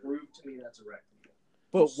 Okay. Prove to me that's a rectangle.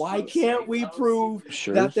 But why can't we prove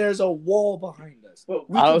Sure. that there's a wall behind us?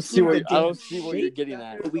 I don't see what you're getting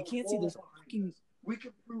at. But we can't see there's a fucking. We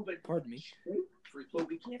can prove it. Pardon me. But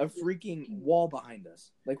we can't A freaking wall behind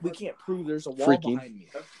us. Like we can't prove there's a wall behind me.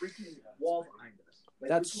 a freaking wall behind us. Like,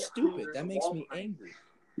 That's stupid. That makes me angry.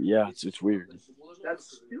 Yeah, it's weird.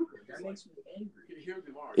 That's stupid. That makes me angry.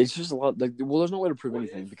 It's just a lot. Like, well, there's no way to prove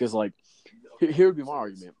anything because, like, here would be my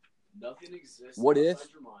argument. Nothing exists. What if? outside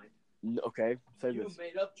your mind. Okay, say You this.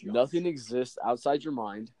 made up geometry. Nothing exists outside your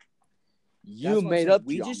mind. That's You what I'm made saying. up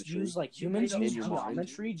We geometry. just use like humans in use your mind.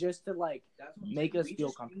 geometry just to like make us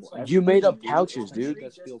feel comfortable. You made up Everything we do couches, is to dude. Make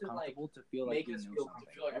us feel comfortable to feel like we know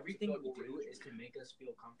something. Everything we do is to make us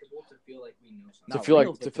feel comfortable, to feel like we know something. To Not feel like-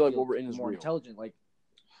 real, to but feel like what we're in is more real. intelligent. Like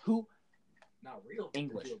who Not real.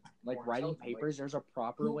 English, To feel like more writing intelligent. papers. There's a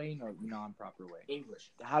proper way and a non-proper way. English.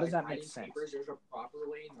 How does that Writing make sense? Papers, there's a proper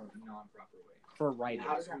way and a non-proper way. For writing,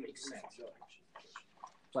 How does that make sense?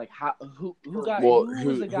 like how who was Well, the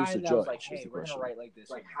who's guy the that was judge like, is hey, the we're gonna question. write like this.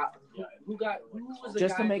 Like who was the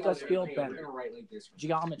Just guy to make who us was feel like, hey, better. We're gonna write like this.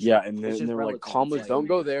 Geometry. Yeah, and It's then just they're like, relative. commas Like, don't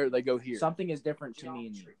go there; they go here. Something is different to me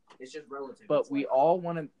and you. It's just relative. But It's we like- all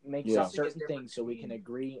want to make Yeah. certain things so we can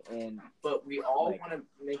agree and But we all like, want to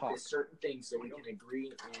make talk. this certain thing so we can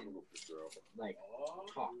agree and like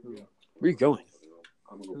talk. Where are you going?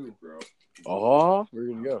 who? Oh, we're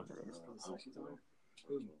gonna go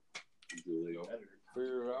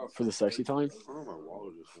Figure it out. for the sexy time. I don't know, my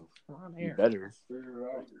wallet just went. On You air. better. Figure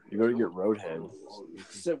it out. You better get Roadhead.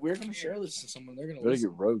 So we're gonna share this to someone. They're gonna You better listen.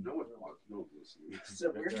 get Road. No one's listening.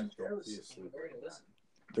 So we're gonna share this. We're gonna listen.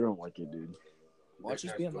 They don't like it, dude. Watch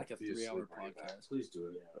us be on like a 3-hour podcast. Please do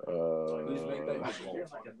it. Please make that Uh, your goal.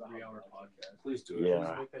 Like a 3-hour podcast. Please do it.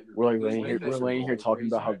 Yeah. Please make that your we're like goal. laying here. Please make We're that laying your here goal. talking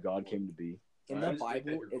about how Please. God came to be. In the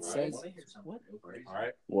Bible, it says what? All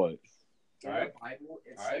right. What? In the Bible,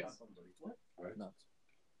 it Alright. says what? No.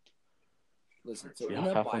 Listen. So Yeah, in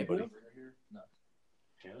the have fun, Bible, buddy.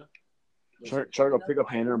 Hannah? Try to go pick up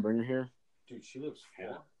Hannah and bring her here. Dude, she lives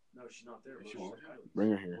far. No, she's not there. She won't.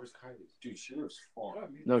 Bring her here. Where's Kylie? Dude, she lives far.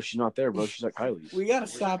 No, she's not there, bro. She's at Kylie's. we gotta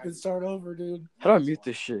stop and start over, dude. How do I mute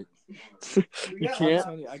this shit? You I'm can't.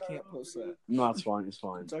 telling you, I can't post that. No, it's fine. It's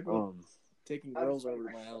fine. Talk about- Taking girls over to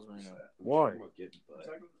my house right now. Why?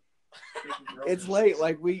 It's late.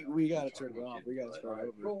 Like we gotta turn it off. We gotta start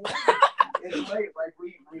over. It's late. Like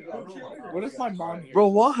we got. What if my mom hears? Bro,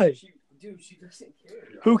 why? Dude, she doesn't care.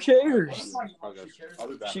 Who cares? I'll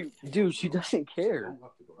be back. She doesn't care.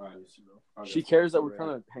 Alright. She cares that we're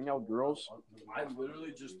trying to hang out with girls. I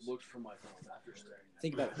literally just looked for my phone after staring.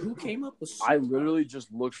 Think about it. Who came up with? I literally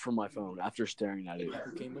just looked for my phone after staring at it.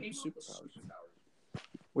 Who came up with superpowers?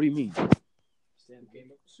 What do you mean? Stan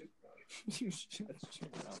came up with superpowers. You shut your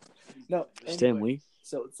mouth. No, Stan anyway, Lee?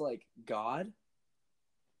 So it's like God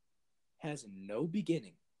has no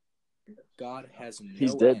beginning. God has no.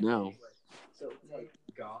 He's dead end. now. So it's like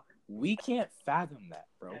God We can't fathom that,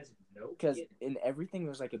 bro. has no Because beginning. in everything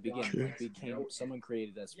there's like a beginning. Sure. Like became someone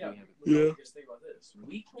created us. Yeah. We have Yeah. Just think about this.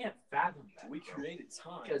 We can't fathom that. We bro. created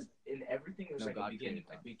time. Because in everything there's No, like God a beginning. created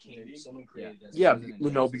Like time. became someone created us. Yeah, It says in no,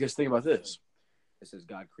 Genesis, because think about this. It says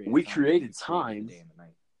God created. We time, created He time. the day and the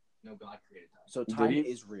night. No, God created time. So Did time he?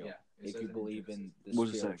 is real. Yeah, it If says you it believe in the What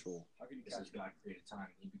does it say? spiritual, How can you it says God created time?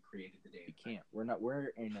 He created the day. we can't. We're not. We're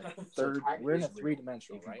in a So third. time We're in a is real.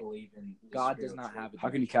 three-dimensional, If you right? believe in the God does not spiritual- have a. How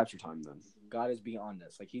can you capture time then? God is beyond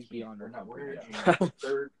us. Like He's beyond our We're not. We're in comprehension. a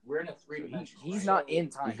third. We're in a He- three-dimensional. he's right? not in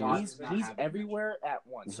time. God He's does not he's have a everywhere at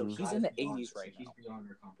once. So Mhm. he's God in the is beyond 80s us, right He's now, beyond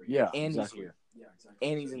our comprehension. Yeah, and exactly. he's here, Yeah, exactly.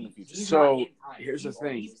 and he's in the future. He's So, not in time. here's the He's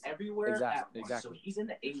thing. He's everywhere Exactly, at once. exactly. So he's in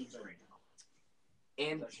the 80s right now,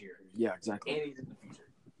 and he's here, Yeah, exactly. and he's in the future.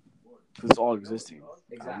 It's all existing at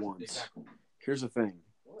Exactly. once. Exactly. Here's the thing.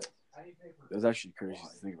 That's actually crazy to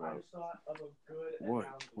think about.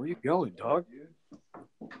 What? Where you going, dog?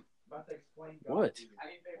 What?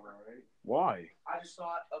 Why? I just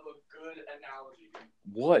thought of a good analogy.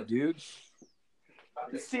 What, dude?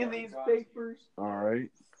 You see these papers? All right.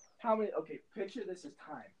 How many? Okay, picture this as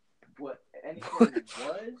time. What anything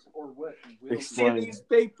was or what will Explain. be. See these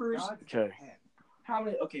papers? Okay. How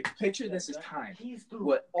many? Okay, picture this as time.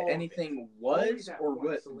 What anything was or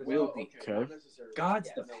what will be. Okay. God's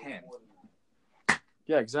the pen.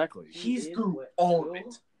 Yeah, exactly. He's through all of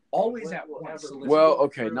it. always at once. Well,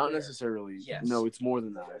 okay, not necessarily. Yes. No, it's more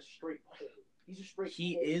than that.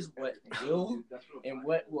 He is what will and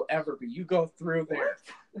what will ever be. You go through there.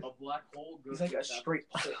 A black hole goes. He's like a straight.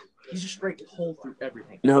 He's a straight hole through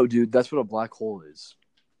everything. No, dude, that's what a black hole is.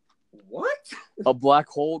 What? A black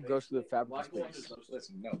hole goes through the fabric of space.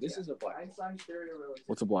 Listen, no, this is a black hole. Einstein's theory of relativity.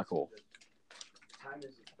 What's a black hole? Time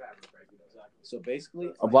is a fabric, right? So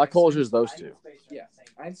basically, A black hole is just those two. Yeah,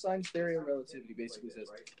 Einstein's theory of relativity basically says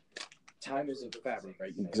time is a fabric,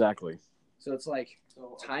 right? Exactly. So it's like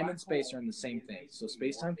time and space are in the same thing. So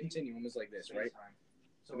space-time continuum is like this, right?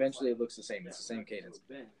 Eventually, it looks the same. It's the same cadence.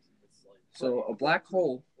 So a black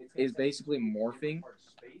hole is basically morphing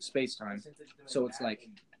space-time. So it's like,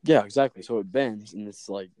 Yeah, exactly. So it bends, and it's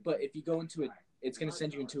like, but if you go into it, it's going to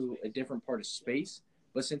send you into a different part of space.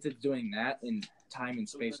 But since it's doing that, and time and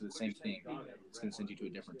space are the same thing, it's going to send you to a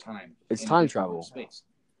different time. it's in a time different part travel. of Space.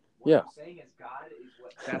 Yeah.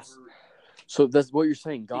 That's So that's what you're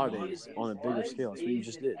saying. God is on a bigger scale. That's what you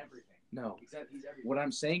just did. no. What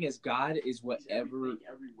I'm saying is God is whatever.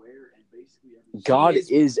 God He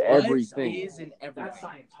is what everything. is in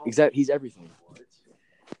everything. Exactly. He's everything.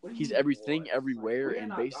 He's everything, everywhere,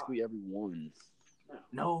 and basically everyone.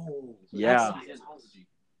 No. Yeah. That's Scientology.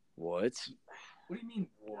 What? What do you mean?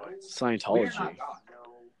 What? Scientology.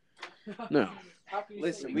 No.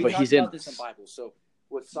 Listen, we But talked he's in about this in Bible. So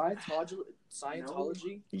what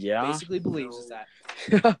Scientology Yeah. basically believes is that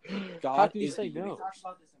God How can you is say the no?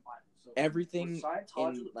 everything in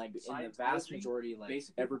the vast majority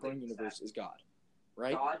ever-growing universe is God,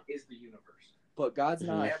 right? God is the universe. But God's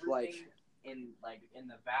not Everything in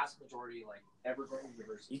the vast majority ever-growing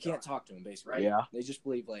universe. you can't talk to him basically. Yeah. They just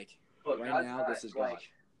believe But right God's now not, this is God.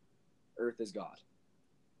 Earth is God.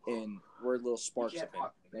 And we're little sparks of him.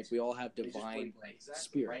 Like we all have They just divine believe,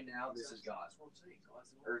 spirit. Right now, this is God.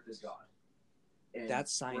 Earth is God. And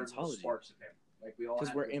That's we're little Scientology. sparks of him. We all Because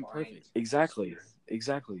have we're divine imperfect. Exactly. spirit.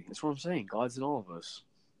 Exactly. That's what I'm saying. God's in all of us.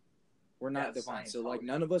 We're not That's divine. So Scientology.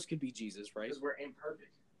 none of us could be Jesus, right? Because we're imperfect.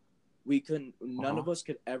 We couldn't none Uh-huh. of us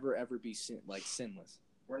could ever be sinless.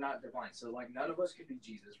 We're not divine. So none of us could be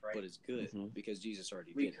Jesus, right? But it's good Mhm. because Jesus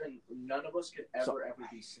already we did it. couldn't. None of us could ever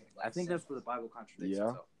be sin. I think that's where the Bible contradicts Yeah.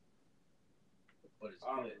 itself. But it's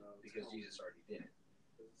Oh, good because Jesus already did it.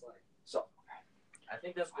 So I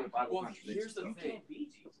think that's where the Bible contradicts. here's the You thing. can't be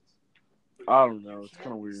Jesus. I don't know. It's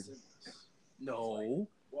kind of weird. No.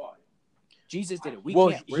 Why? Jesus did it. We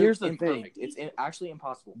Well, can't. We're here's the imperfect. thing. It's actually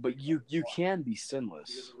impossible. But you can be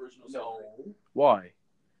sinless. No. Why?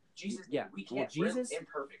 Jesus. Yeah. We Well, can't. We're Jesus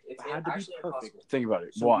imperfect. It's had to be actually perfect. impossible. Think about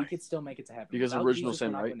it. So Why? we could still make it to heaven. Because Without original Jesus, sin,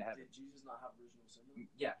 we're not right? going to heaven. Did Jesus not have original sin?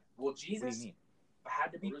 Yeah. Well, What do you Jesus mean?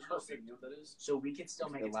 had to be Original perfect. sin, You know what that is? So we could still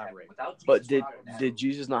make it to heaven. Elaborate. Without Jesus, But we're not going to heaven. did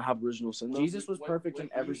Jesus not have original sin? Though? Jesus was perfect in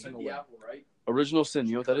every Eve single bit the way. apple, right? Original sin.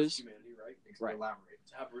 You know what that is? Humanity, right? Right. Elaborate.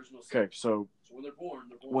 To have original sin. Okay, so So when they're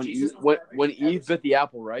born, when Jesus Eve, was perfect when in every Eve bit the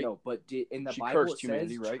apple, right? No, but in the She Bible cursed it says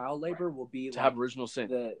humanity, right? child labor will be To have original sin.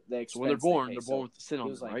 the So when they're expense born, they they're pay. born So with sin he on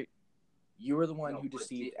was them, like, right? you were the one No, who but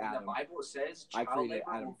deceived in Adam. the Bible it says I child created labor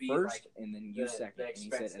will Adam be first, like and then you the second. And he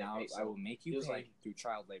expense said, they and pay. I will make you He was pay like, through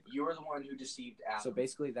child labor. you were the one who deceived Adam. So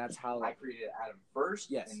basically, that's how. I created Adam first,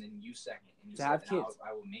 Yes. and then you second. And he To have said, "And kids.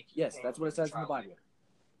 I will make you Yes, pay that's what it says in the child Bible. labor."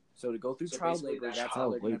 So to go through So child basically, labor, that's that's how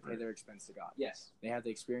child they're going to labor. pay their expense to God. Yes. They have the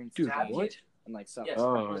experience Dude, to have pay what? and like stuff. Yes,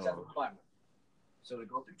 Oh. that's what it says in the Bible. So to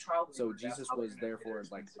go through child labor, So that's Jesus how they're was gonna pay their therefore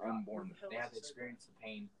expense like to God. unborn. They have to experience the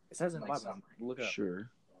pain. It says in the Like Bible. suffering. Look it up.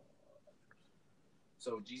 Sure.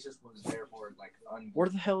 So Jesus was therefore unborn. Where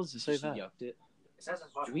the hell does it say She that? yucked it. It says in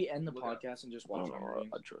the Bible. Should we end the Look it up. podcast and just I watch don't Hunger know.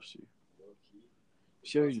 Games? I trust you.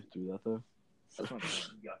 See how you just do that though? That's what I'm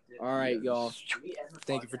saying. Yucked it. All right, y'all. Should we end the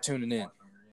Thank you for podcast tuning and in. watch Hunger